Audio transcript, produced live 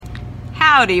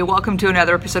Howdy, welcome to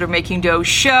another episode of Making Dough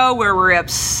Show, where we're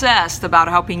obsessed about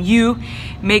helping you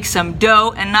make some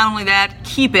dough, and not only that,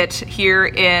 keep it here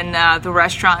in the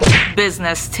restaurant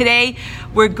business. Today,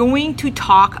 we're going to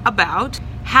talk about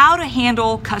how to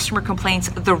handle customer complaints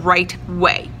the right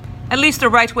way. At least the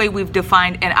right way we've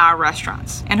defined in our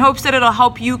restaurants, in hopes that it'll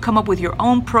help you come up with your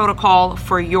own protocol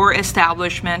for your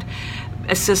establishment,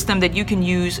 a system that you can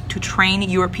use to train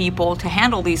your people to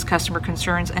handle these customer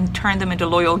concerns and turn them into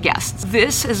loyal guests.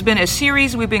 This has been a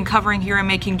series we've been covering here in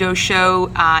Making Dough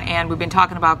Show, and we've been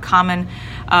talking about common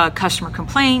customer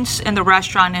complaints in the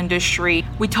restaurant industry.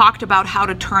 We talked about how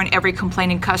to turn every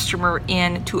complaining customer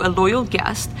into a loyal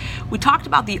guest. We talked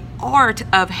about the art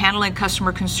of handling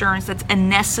customer concerns. That's a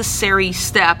necessary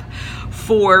step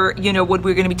for, what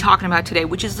we're going to be talking about today,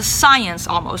 which is the science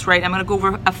almost, right? I'm going to go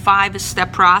over a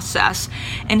 5-step process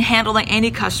in handling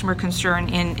any customer concern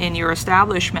in your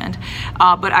establishment.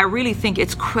 But I really think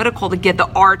it's critical to get the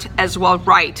art as well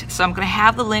right. So I'm going to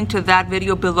have the link to that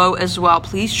video below as well.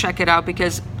 Please check it out,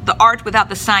 because the art without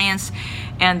the science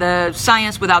and the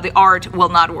science without the art will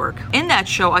not work. In that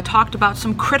show, I talked about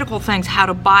some critical things: how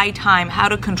to buy time, how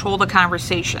to control the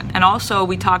conversation. And also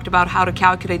we talked about how to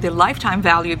calculate the lifetime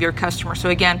value of your customer. So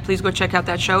again, please go check out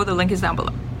that show. The link is down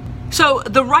below. So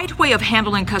the right way of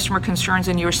handling customer concerns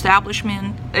in your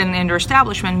establishment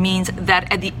means that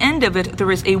at the end of it,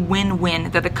 there is a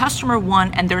win-win, that the customer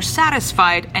won and they're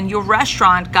satisfied, and your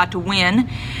restaurant got to win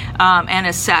and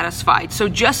is satisfied. So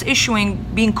just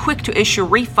being quick to issue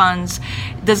refunds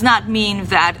does not mean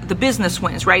that the business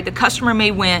wins, right? The customer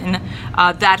may win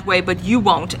that way, but you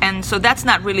won't. And so that's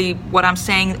not really what I'm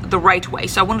saying the right way.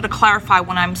 So I wanted to clarify,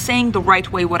 when I'm saying the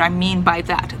right way, what I mean by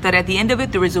that at the end of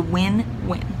it, there is a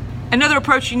win-win. Another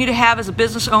approach you need to have as a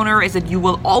business owner is that you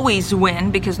will always win,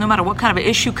 because no matter what kind of an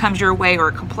issue comes your way, or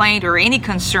a complaint or any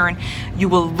concern, you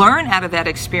will learn out of that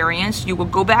experience. You will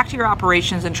go back to your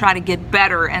operations and try to get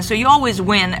better. And so you always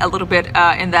win a little bit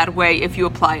in that way if you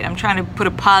apply it. I'm trying to put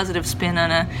a positive spin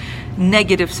on a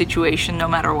negative situation no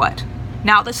matter what.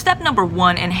 Now, the step number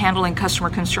 1 in handling customer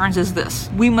concerns is this: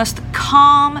 we must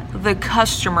calm the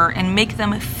customer and make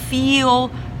them feel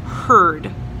heard.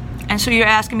 And so you're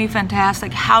asking me,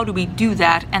 fantastic, how do we do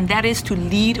that? And that is to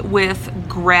lead with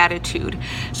gratitude.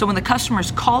 So when the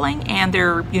customer's calling and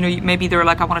maybe they're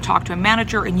like, I want to talk to a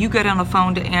manager, and you get on the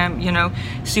phone to,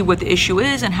 see what the issue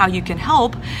is and how you can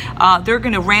help, they're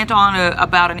going to rant on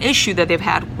about an issue that they've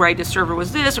had, right? The server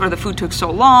was this, or the food took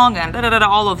so long, and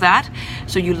all of that.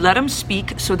 So you let them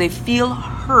speak so they feel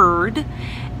heard.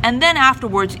 And then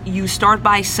afterwards, you start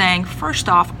by saying, first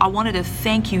off, I wanted to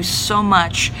thank you so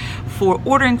much for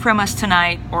ordering from us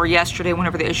tonight or yesterday,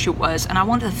 whenever the issue was. And I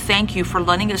wanted to thank you for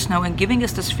letting us know and giving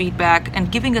us this feedback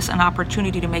and giving us an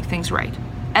opportunity to make things right.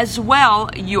 As well,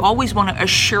 you always want to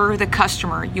assure the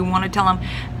customer. You want to tell them,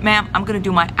 ma'am, I'm going to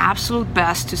do my absolute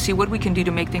best to see what we can do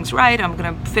to make things right. I'm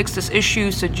going to fix this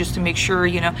issue, so just to make sure,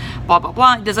 blah, blah,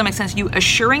 blah. Does that make sense? You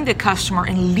assuring the customer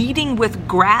and leading with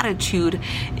gratitude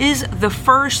is the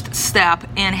first step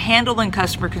in handling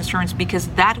customer concerns, because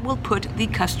that will put the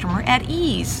customer at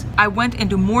ease. I went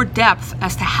into more depth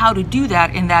as to how to do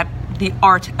that in the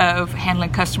art of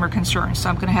handling customer concerns. So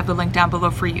I'm going to have the link down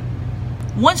below for you.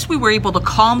 Once we were able to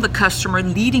calm the customer,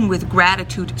 leading with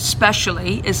gratitude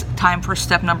especially, is time for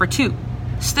step number 2.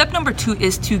 Step number 2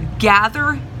 is to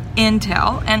gather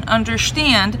intel and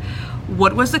understand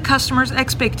what was the customer's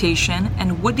expectation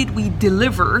and what did we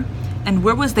deliver, and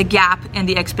where was the gap in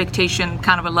the expectation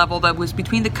kind of a level that was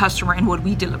between the customer and what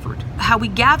we delivered. How we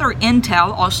gather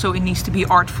intel also, it needs to be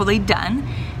artfully done,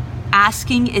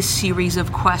 asking a series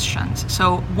of questions.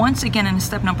 So once again, in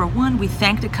step number 1, we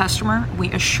thanked the customer. We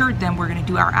assured them we're going to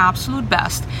do our absolute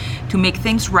best to make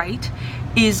things right.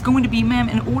 Is going to be, ma'am,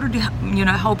 in order to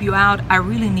help you out, I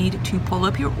really need to pull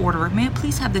up your order. May I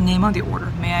please have the name on the order?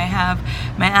 May I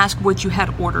ask what you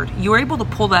had ordered? You're able to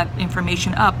pull that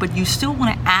information up, but you still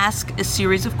want to ask a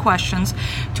series of questions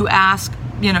to ask,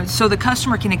 so the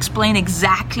customer can explain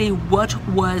exactly what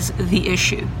was the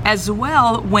issue. As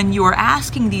well, when you're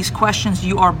asking these questions,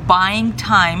 you are buying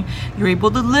time. You're able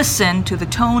to listen to the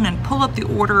tone and pull up the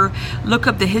order, look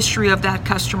up the history of that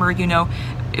customer.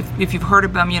 If you've heard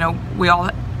of them, we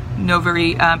all know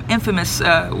very infamous,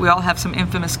 we all have some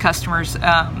infamous customers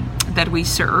that we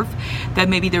serve, that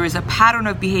maybe there is a pattern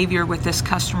of behavior with this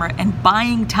customer, and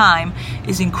buying time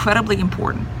is incredibly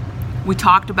important. We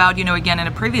talked about, again in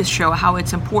a previous show, how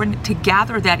it's important to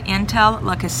gather that intel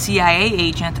like a CIA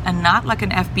agent and not like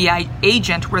an FBI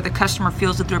agent where the customer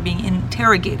feels that they're being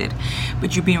interrogated,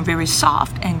 but you're being very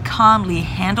soft and calmly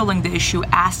handling the issue,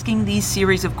 asking these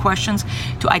series of questions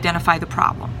to identify the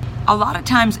problem. a lot of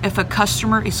times if a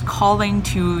customer is calling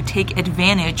to take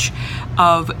advantage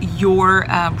of your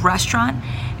restaurant,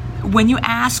 when you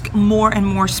ask more and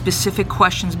more specific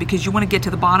questions because you want to get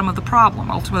to the bottom of the problem,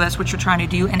 ultimately that's what you're trying to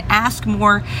do, and ask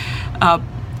more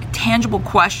tangible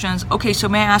questions. Okay, so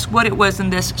may I ask what it was in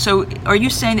this? So are you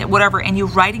saying that whatever, and you're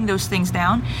writing those things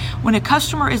down? When a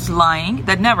customer is lying,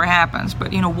 that never happens,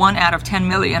 but 1 out of 10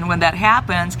 million, when that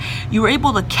happens, you're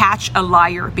able to catch a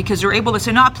liar because you're able to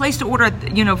say, no, I placed the order at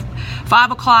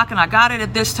 5 o'clock and I got it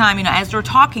at this time. As they're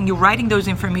talking, you're writing those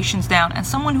informations down. And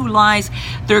someone who lies,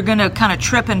 they're gonna kind of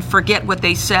trip and forget what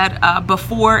they said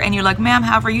before, and you're like, ma'am,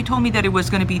 however, you told me that it was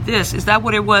gonna be this. Is that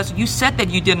what it was? You said that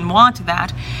you didn't want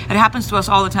that. It happens to us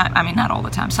all the time. I mean, not all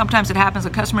the time. Sometimes it happens. The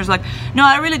customer's like, no,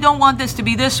 I really don't want this to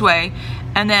be this way.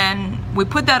 And then we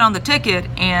put that on the ticket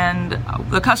and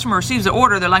the customer receives the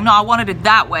order. They're like, no, I wanted it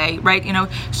that way, right?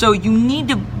 So you need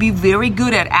to be very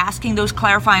good at asking those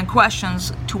clarifying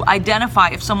questions to identify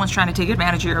if someone's trying to take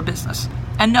advantage of your business.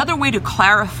 Another way to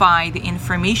clarify the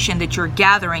information that you're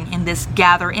gathering in this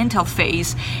gather intel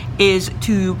phase is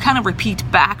to kind of repeat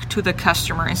back to the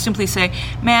customer and simply say,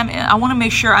 ma'am, I want to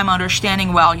make sure I'm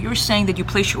understanding well. You're saying that you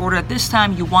placed your order at this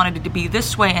time, you wanted it to be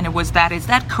this way, and it was that. Is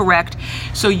that correct?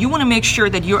 So you want to make sure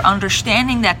that you're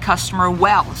understanding that customer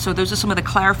well. So those are some of the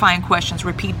clarifying questions.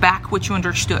 Repeat back what you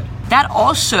understood. That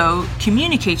also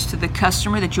communicates to the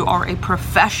customer that you are a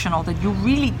professional, that you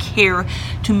really care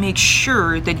to make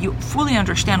sure that you fully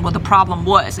understand what the problem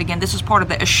was. Again, this is part of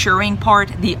the assuring part.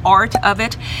 The art of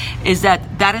it is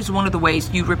that is one of the ways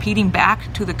you repeating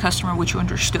back to the customer what you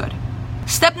understood.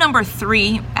 Step number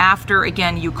 3, after,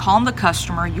 again, you calm the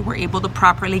customer, you were able to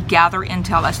properly gather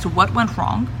intel as to what went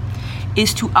wrong,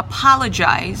 is to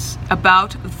apologize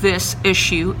about this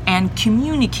issue and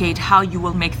communicate how you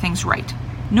will make things right.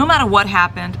 No matter what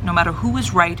happened, no matter who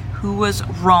was right, who was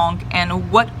wrong, and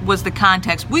what was the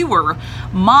context, we were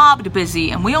mobbed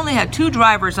busy and we only had 2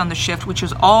 drivers on the shift, which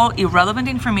is all irrelevant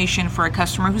information for a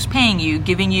customer who's paying you,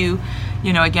 giving you,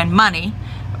 again, money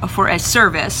for a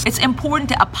service. It's important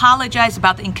to apologize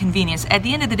about the inconvenience. At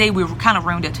the end of the day, we kind of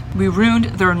ruined it. We ruined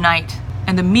their night.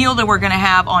 And the meal that we're going to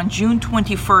have on June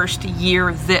 21st,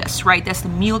 year this, right? That's the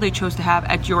meal they chose to have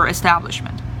at your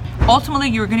establishment. Ultimately,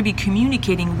 you're going to be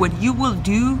communicating what you will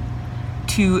do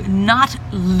to not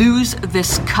lose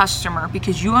this customer,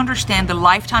 because you understand the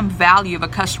lifetime value of a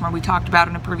customer. We talked about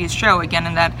in a previous show, again,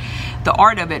 in that the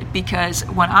art of it, because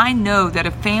when I know that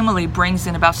a family brings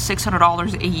in about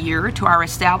 $600 a year to our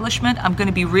establishment, I'm going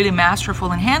to be really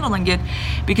masterful in handling it,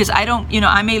 because I don't,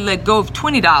 I may let go of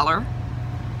 $20,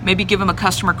 maybe give them a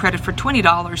customer credit for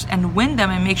 $20 and win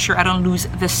them and make sure I don't lose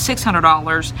the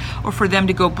 $600, or for them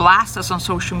to go blast us on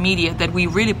social media that we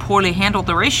really poorly handled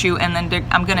their issue, and then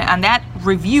and that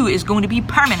review is going to be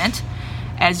permanent,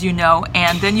 as you know,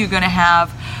 and then you're going to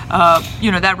have,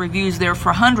 that review is there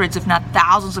for hundreds, if not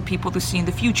thousands of people to see in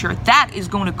the future. That is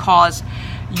going to cause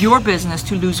your business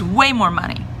to lose way more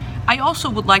money. I also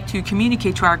would like to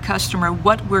communicate to our customer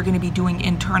what we're going to be doing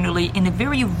internally in a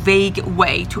very vague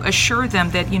way to assure them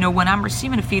that, when I'm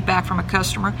receiving a feedback from a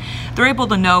customer, they're able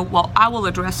to know, well, I will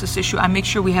address this issue. I make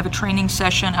sure we have a training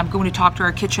session. I'm going to talk to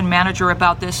our kitchen manager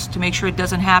about this to make sure it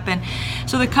doesn't happen.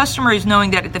 So the customer is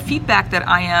knowing that the feedback that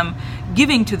I am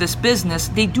giving to this business,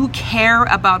 they do care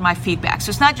about my feedback. So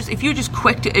it's not just, if you're just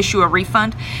quick to issue a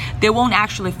refund, they won't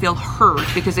actually feel heard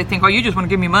because they think, oh, you just want to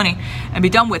give me money and be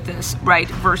done with this, right?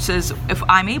 Versus if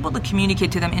I'm able to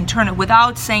communicate to them internally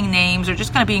without saying names or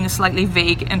just kind of being slightly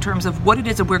vague in terms of what it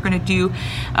is that we're going to do.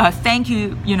 Thank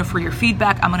you, for your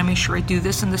feedback. I'm going to make sure I do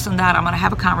this and this and that. I'm going to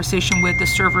have a conversation with the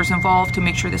servers involved to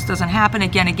make sure this doesn't happen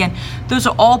again. Those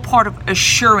are all part of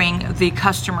assuring the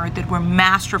customer that we're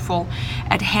masterful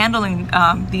at handling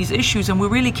these issues and we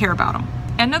really care about them.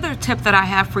 Another tip that I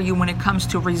have for you when it comes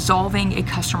to resolving a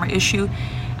customer issue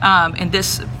in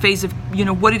this phase of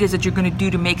what it is that you're going to do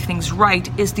to make things right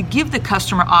is to give the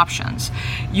customer options.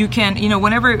 You can,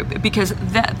 whenever, because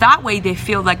that way they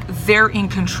feel like they're in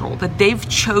control, that they've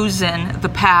chosen the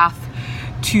path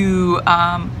to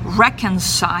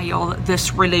reconcile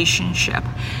this relationship.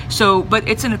 So, but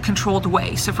it's in a controlled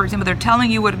way. So for example, they're telling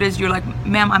you what it is. You're like,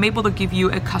 ma'am, I'm able to give you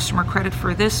a customer credit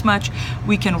for this much.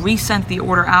 We can resend the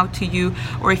order out to you.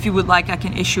 Or if you would like, I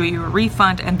can issue you a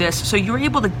refund and this. So you're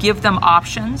able to give them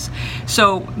options.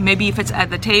 So maybe if it's at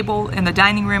the table in the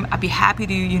dining room, I'd be happy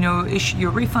to, issue you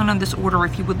a refund on this order.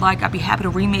 If you would like, I'd be happy to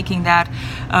remaking that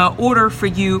order for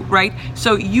you, right?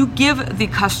 So you give the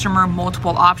customer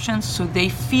multiple options so they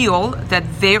feel that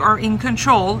they are in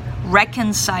control,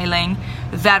 reconciling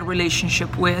that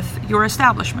relationship with your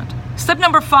establishment. Step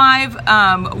number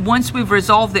 5, once we've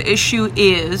resolved the issue,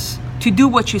 is to do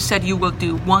what you said you will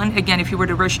do. One, again, if you were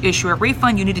to issue a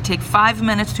refund, you need to take 5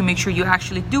 minutes to make sure you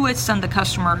actually do it. Send the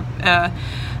customer a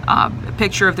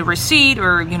picture of the receipt,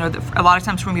 or a lot of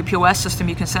times from your POS system,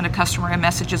 you can send a customer a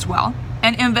message as well.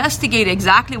 And investigate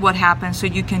exactly what happened so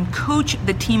you can coach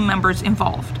the team members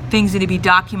involved. Things need to be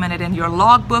documented in your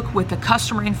logbook with the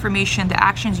customer information, the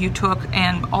actions you took,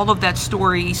 and all of that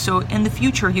story, so in the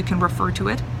future you can refer to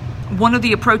it. One of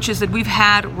the approaches that we've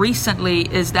had recently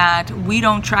is that we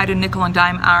don't try to nickel and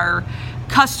dime our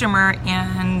customer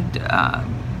and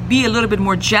be a little bit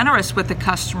more generous with the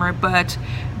customer, but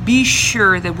be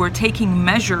sure that we're taking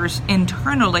measures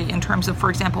internally in terms of, for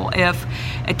example, if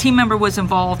a team member was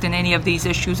involved in any of these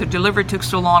issues, or delivery took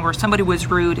so long, or somebody was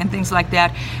rude and things like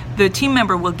that, the team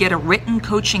member will get a written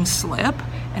coaching slip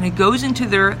and it goes into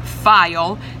their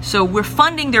file. So we're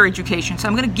funding their education. So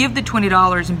I'm going to give the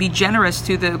 $20 and be generous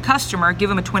to the customer, give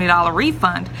them a $20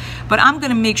 refund, but I'm going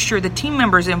to make sure the team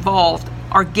members involved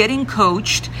are getting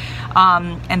coached,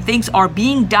 and things are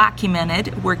being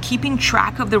documented. We're keeping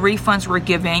track of the refunds we're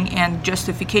giving and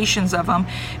justifications of them,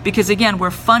 because again, we're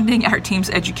funding our team's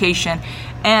education.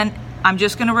 And I'm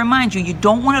just going to remind you, you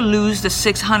don't want to lose the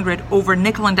 $600 over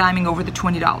nickel and diming over the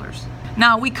 $20.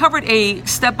 Now, we covered a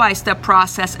step-by-step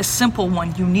process, a simple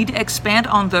one. You need to expand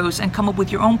on those and come up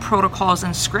with your own protocols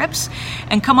and scripts,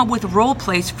 and come up with role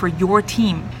plays for your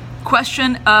team.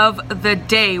 Question of the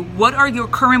day: what are your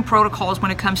current protocols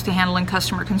when it comes to handling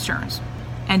customer concerns?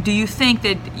 And do you think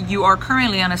that you are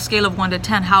currently, on a scale of 1 to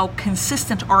 10, how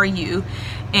consistent are you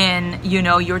in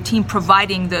your team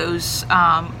providing those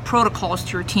protocols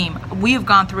to your team? We have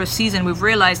gone through a season, we've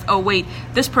realized, oh wait,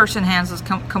 this person handles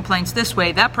complaints this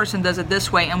way, that person does it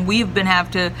this way, and we've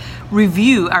have to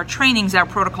review our trainings, our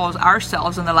protocols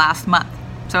ourselves in the last month.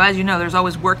 So as you know, there's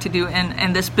always work to do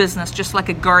in this business, just like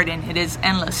a garden. It is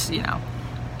endless,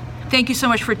 Thank you so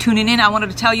much for tuning in. I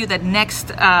wanted to tell you that in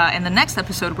the next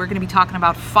episode, we're going to be talking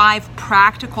about 5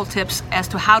 practical tips as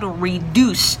to how to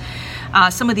reduce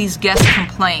some of these guest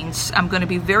complaints. I'm going to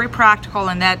be very practical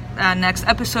in that next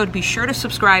episode. Be sure to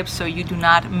subscribe so you do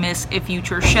not miss a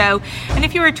future show. And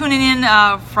if you are tuning in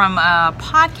from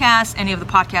podcasts, any of the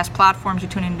podcast platforms,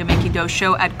 you're tuning in to Making Dough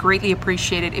Show, I'd greatly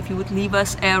appreciate it if you would leave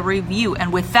us a review.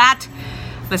 And with that,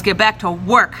 let's get back to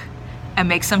work and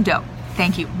make some dough.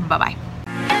 Thank you. Bye-bye.